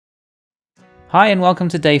Hi and welcome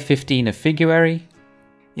to day 15 of Figuary.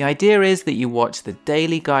 The idea is that you watch the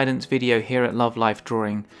daily guidance video here at Love Life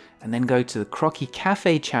Drawing and then go to the Croquis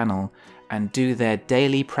Cafe channel and do their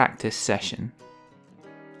daily practice session.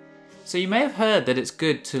 So you may have heard that it's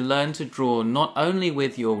good to learn to draw not only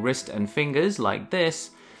with your wrist and fingers like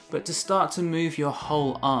this, but to start to move your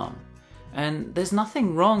whole arm. And there's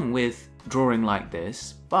nothing wrong with drawing like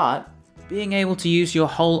this, but being able to use your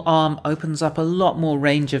whole arm opens up a lot more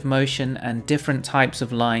range of motion and different types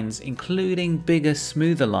of lines, including bigger,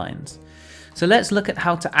 smoother lines. So let's look at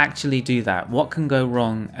how to actually do that, what can go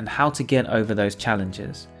wrong, and how to get over those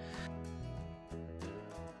challenges.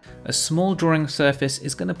 A small drawing surface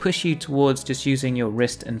is going to push you towards just using your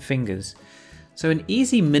wrist and fingers. So an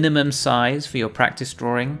easy minimum size for your practice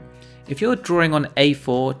drawing. If you're drawing on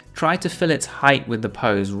A4, try to fill its height with the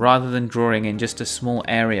pose rather than drawing in just a small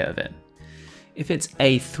area of it. If it's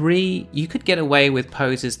A3, you could get away with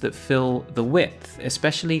poses that fill the width,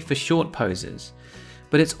 especially for short poses.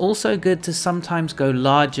 But it's also good to sometimes go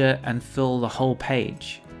larger and fill the whole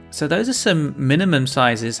page. So those are some minimum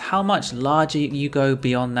sizes. How much larger you go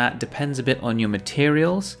beyond that depends a bit on your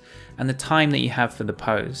materials and the time that you have for the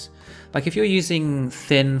pose. Like if you're using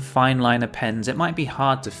thin, fine liner pens, it might be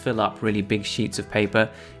hard to fill up really big sheets of paper,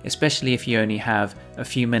 especially if you only have a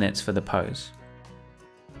few minutes for the pose.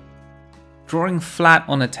 Drawing flat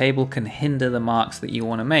on a table can hinder the marks that you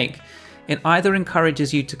want to make. It either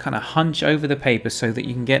encourages you to kind of hunch over the paper so that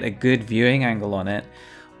you can get a good viewing angle on it,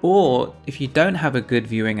 or if you don't have a good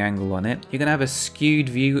viewing angle on it, you're going to have a skewed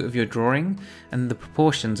view of your drawing and the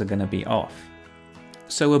proportions are going to be off.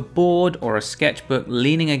 So a board or a sketchbook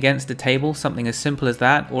leaning against a table, something as simple as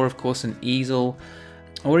that, or of course an easel,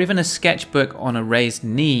 or even a sketchbook on a raised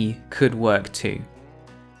knee could work too.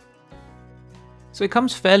 So it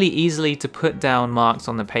comes fairly easily to put down marks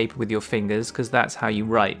on the paper with your fingers because that's how you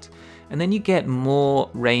write. And then you get more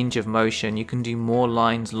range of motion. You can do more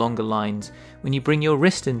lines, longer lines when you bring your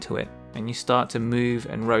wrist into it and you start to move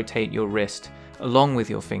and rotate your wrist along with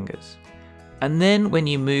your fingers. And then when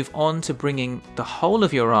you move on to bringing the whole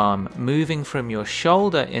of your arm, moving from your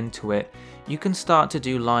shoulder into it, you can start to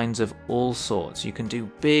do lines of all sorts. You can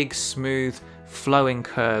do big, smooth, flowing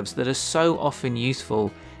curves that are so often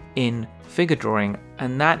useful in figure drawing,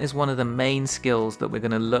 and that is one of the main skills that we're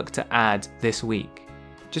going to look to add this week.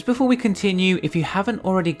 Just before we continue, if you haven't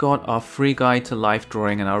already got our free guide to life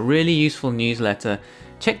drawing and our really useful newsletter,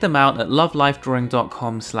 check them out at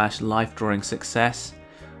lovelifedrawing.com/lifedrawingsuccess.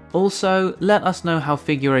 Also, let us know how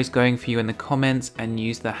Figuary is going for you in the comments and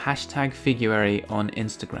use the hashtag Figuary on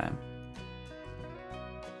Instagram.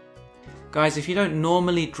 Guys, if you don't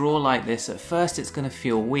normally draw like this, at first it's going to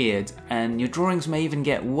feel weird and your drawings may even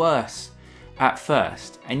get worse at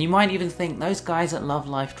first. And you might even think those guys at Love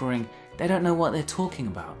Life Drawing, they don't know what they're talking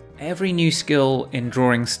about. Every new skill in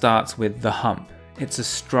drawing starts with the hump. It's a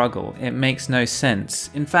struggle. It makes no sense.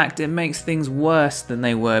 In fact, it makes things worse than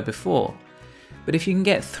they were before. But if you can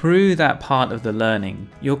get through that part of the learning,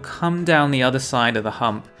 you'll come down the other side of the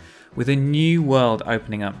hump with a new world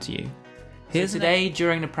opening up to you. So today,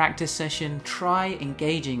 during the practice session, try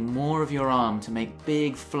engaging more of your arm to make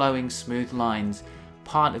big, flowing, smooth lines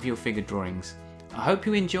part of your figure drawings. I hope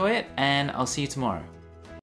you enjoy it, and I'll see you tomorrow.